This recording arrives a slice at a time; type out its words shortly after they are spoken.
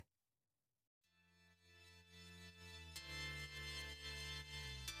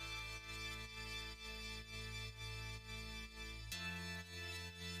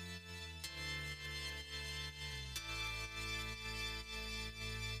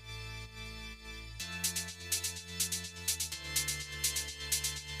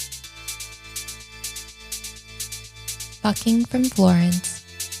Fucking from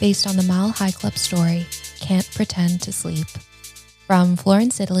Florence, based on the Mile High Club story, Can't Pretend to Sleep. From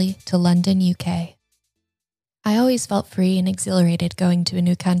Florence, Italy to London, UK. I always felt free and exhilarated going to a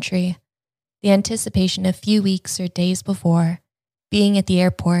new country. The anticipation a few weeks or days before, being at the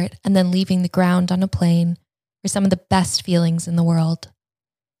airport and then leaving the ground on a plane were some of the best feelings in the world.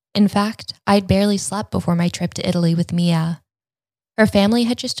 In fact, I'd barely slept before my trip to Italy with Mia. Her family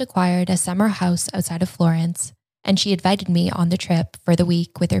had just acquired a summer house outside of Florence, and she invited me on the trip for the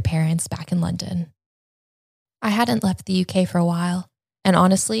week with her parents back in London. I hadn't left the UK for a while, and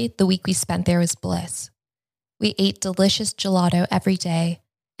honestly, the week we spent there was bliss. We ate delicious gelato every day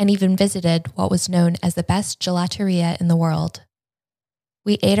and even visited what was known as the best gelateria in the world.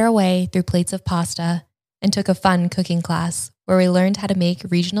 We ate our way through plates of pasta and took a fun cooking class where we learned how to make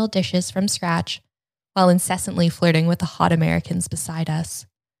regional dishes from scratch while incessantly flirting with the hot Americans beside us.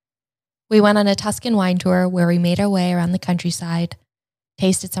 We went on a Tuscan wine tour where we made our way around the countryside,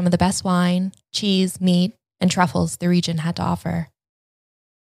 tasted some of the best wine, cheese, meat, and truffles the region had to offer.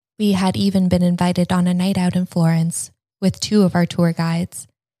 We had even been invited on a night out in Florence with two of our tour guides,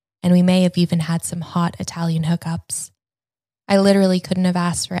 and we may have even had some hot Italian hookups. I literally couldn't have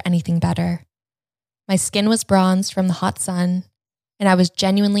asked for anything better. My skin was bronzed from the hot sun, and I was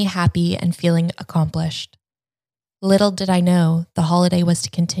genuinely happy and feeling accomplished. Little did I know the holiday was to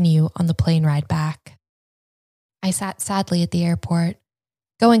continue on the plane ride back. I sat sadly at the airport.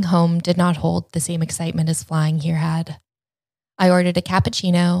 Going home did not hold the same excitement as flying here had. I ordered a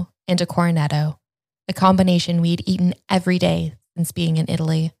cappuccino and a cornetto, a combination we'd eaten every day since being in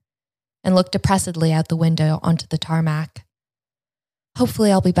Italy, and looked depressedly out the window onto the tarmac.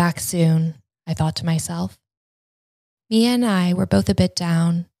 Hopefully I'll be back soon, I thought to myself. Mia and I were both a bit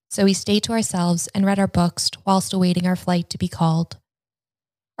down, so we stayed to ourselves and read our books whilst awaiting our flight to be called.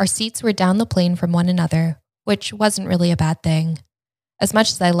 Our seats were down the plane from one another, which wasn't really a bad thing. As much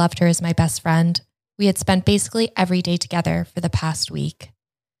as I loved her as my best friend, we had spent basically every day together for the past week.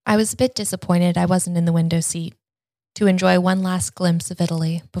 I was a bit disappointed I wasn't in the window seat to enjoy one last glimpse of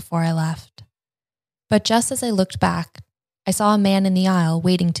Italy before I left. But just as I looked back, I saw a man in the aisle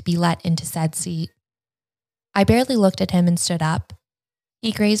waiting to be let into said seat. I barely looked at him and stood up.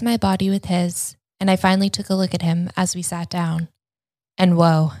 He grazed my body with his, and I finally took a look at him as we sat down. And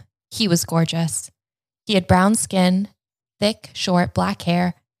whoa, he was gorgeous. He had brown skin, thick, short black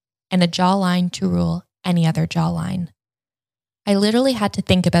hair, and a jawline to rule any other jawline. I literally had to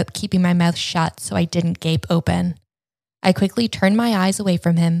think about keeping my mouth shut so I didn't gape open. I quickly turned my eyes away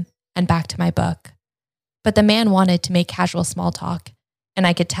from him and back to my book. But the man wanted to make casual small talk, and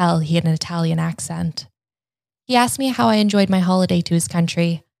I could tell he had an Italian accent. He asked me how I enjoyed my holiday to his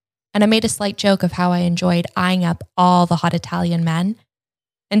country, and I made a slight joke of how I enjoyed eyeing up all the hot Italian men,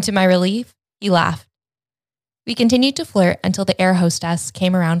 and to my relief, he laughed. We continued to flirt until the air hostess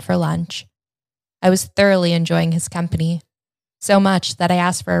came around for lunch. I was thoroughly enjoying his company, so much that I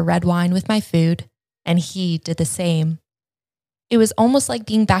asked for a red wine with my food, and he did the same. It was almost like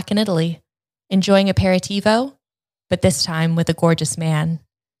being back in Italy, enjoying aperitivo, but this time with a gorgeous man.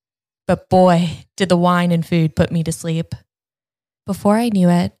 But boy, did the wine and food put me to sleep. Before I knew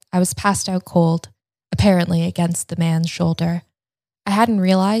it, I was passed out cold, apparently against the man's shoulder. I hadn't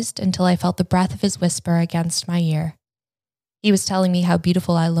realized until I felt the breath of his whisper against my ear. He was telling me how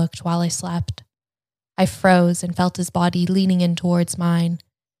beautiful I looked while I slept. I froze and felt his body leaning in towards mine,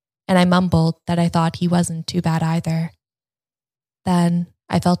 and I mumbled that I thought he wasn't too bad either. Then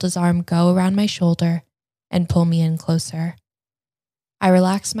I felt his arm go around my shoulder and pull me in closer. I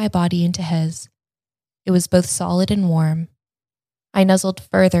relaxed my body into his. It was both solid and warm. I nuzzled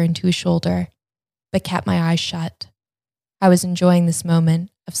further into his shoulder, but kept my eyes shut. I was enjoying this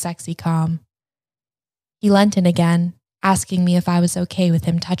moment of sexy calm. He leant in again, asking me if I was okay with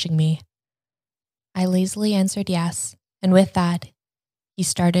him touching me. I lazily answered yes, and with that, he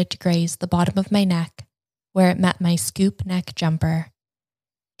started to graze the bottom of my neck, where it met my scoop neck jumper.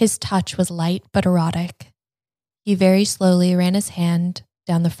 His touch was light but erotic. He very slowly ran his hand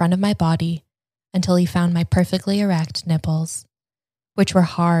down the front of my body until he found my perfectly erect nipples, which were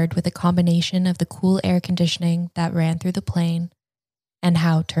hard with a combination of the cool air conditioning that ran through the plane and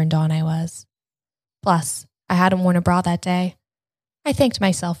how turned on I was. Plus, I hadn't worn a bra that day. I thanked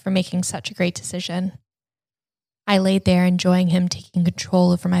myself for making such a great decision. I laid there enjoying him taking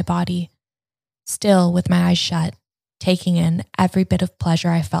control over my body, still with my eyes shut, taking in every bit of pleasure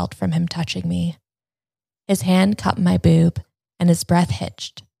I felt from him touching me. His hand cupped my boob, and his breath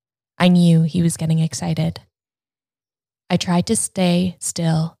hitched. I knew he was getting excited. I tried to stay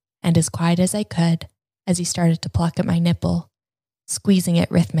still and as quiet as I could as he started to pluck at my nipple, squeezing it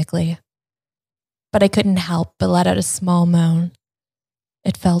rhythmically. but I couldn't help but let out a small moan.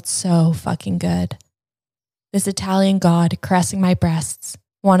 It felt so fucking good. This Italian god caressing my breasts,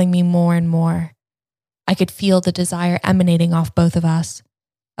 wanting me more and more. I could feel the desire emanating off both of us,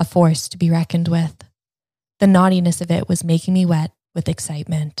 a force to be reckoned with. The naughtiness of it was making me wet with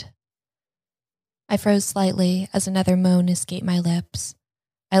excitement. I froze slightly as another moan escaped my lips.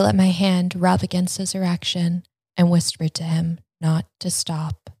 I let my hand rub against his erection and whispered to him not to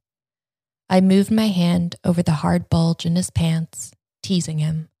stop. I moved my hand over the hard bulge in his pants, teasing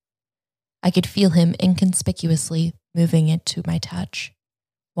him. I could feel him inconspicuously moving it to my touch,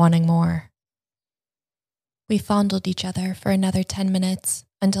 wanting more. We fondled each other for another 10 minutes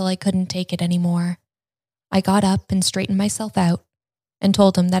until I couldn't take it anymore. I got up and straightened myself out and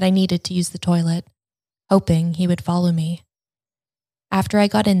told him that I needed to use the toilet, hoping he would follow me. After I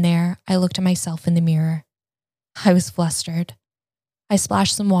got in there, I looked at myself in the mirror. I was flustered. I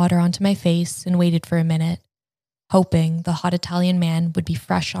splashed some water onto my face and waited for a minute, hoping the hot Italian man would be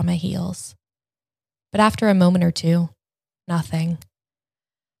fresh on my heels. But after a moment or two, nothing.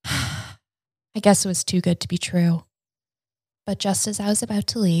 I guess it was too good to be true. But just as I was about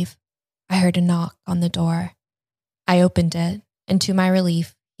to leave, I heard a knock on the door. I opened it, and to my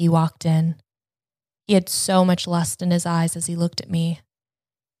relief, he walked in. He had so much lust in his eyes as he looked at me.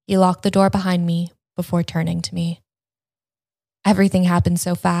 He locked the door behind me before turning to me. Everything happened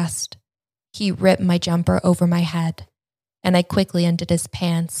so fast. He ripped my jumper over my head, and I quickly undid his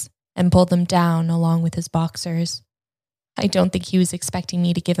pants and pulled them down along with his boxers. I don't think he was expecting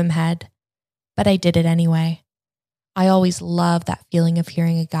me to give him head, but I did it anyway. I always loved that feeling of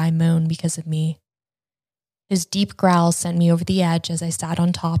hearing a guy moan because of me. His deep growls sent me over the edge as I sat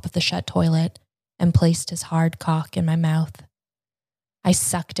on top of the shut toilet and placed his hard cock in my mouth. I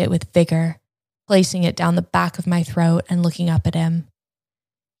sucked it with vigor, placing it down the back of my throat and looking up at him.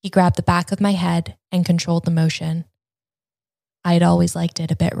 He grabbed the back of my head and controlled the motion. I had always liked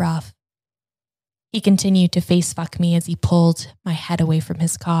it a bit rough. He continued to face fuck me as he pulled my head away from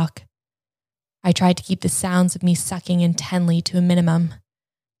his cock. I tried to keep the sounds of me sucking intently to a minimum,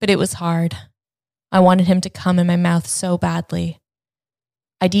 but it was hard. I wanted him to come in my mouth so badly.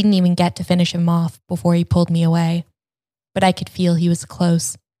 I didn't even get to finish him off before he pulled me away, but I could feel he was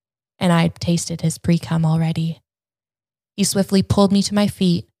close, and I had tasted his pre-cum already. He swiftly pulled me to my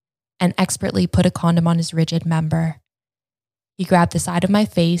feet and expertly put a condom on his rigid member. He grabbed the side of my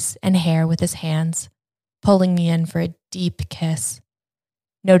face and hair with his hands, pulling me in for a deep kiss.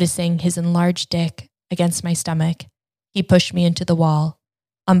 Noticing his enlarged dick against my stomach, he pushed me into the wall,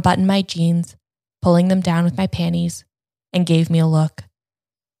 unbuttoned my jeans, pulling them down with my panties, and gave me a look.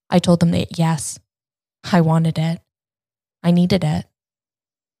 I told him that yes, I wanted it. I needed it.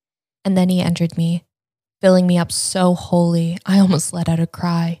 And then he entered me, filling me up so wholly I almost let out a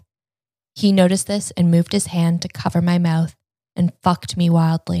cry. He noticed this and moved his hand to cover my mouth and fucked me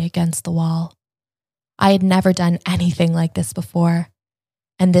wildly against the wall. I had never done anything like this before,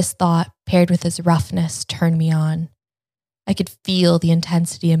 and this thought, paired with his roughness, turned me on. I could feel the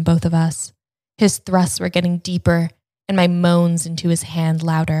intensity in both of us. His thrusts were getting deeper, and my moans into his hand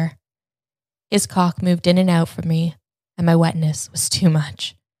louder. His cock moved in and out from me, and my wetness was too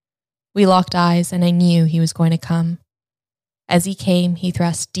much. We locked eyes, and I knew he was going to come. As he came, he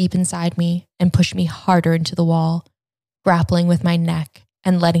thrust deep inside me and pushed me harder into the wall, grappling with my neck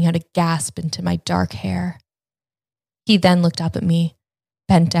and letting out a gasp into my dark hair. He then looked up at me,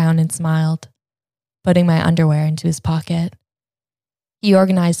 bent down and smiled, putting my underwear into his pocket. He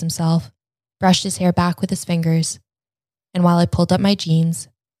organized himself, brushed his hair back with his fingers, and while I pulled up my jeans,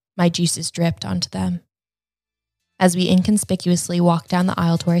 my juices dripped onto them. As we inconspicuously walked down the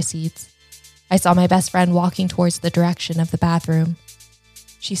aisle to our seats, I saw my best friend walking towards the direction of the bathroom.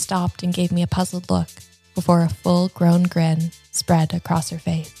 She stopped and gave me a puzzled look before a full-grown grin spread across her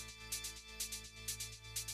face.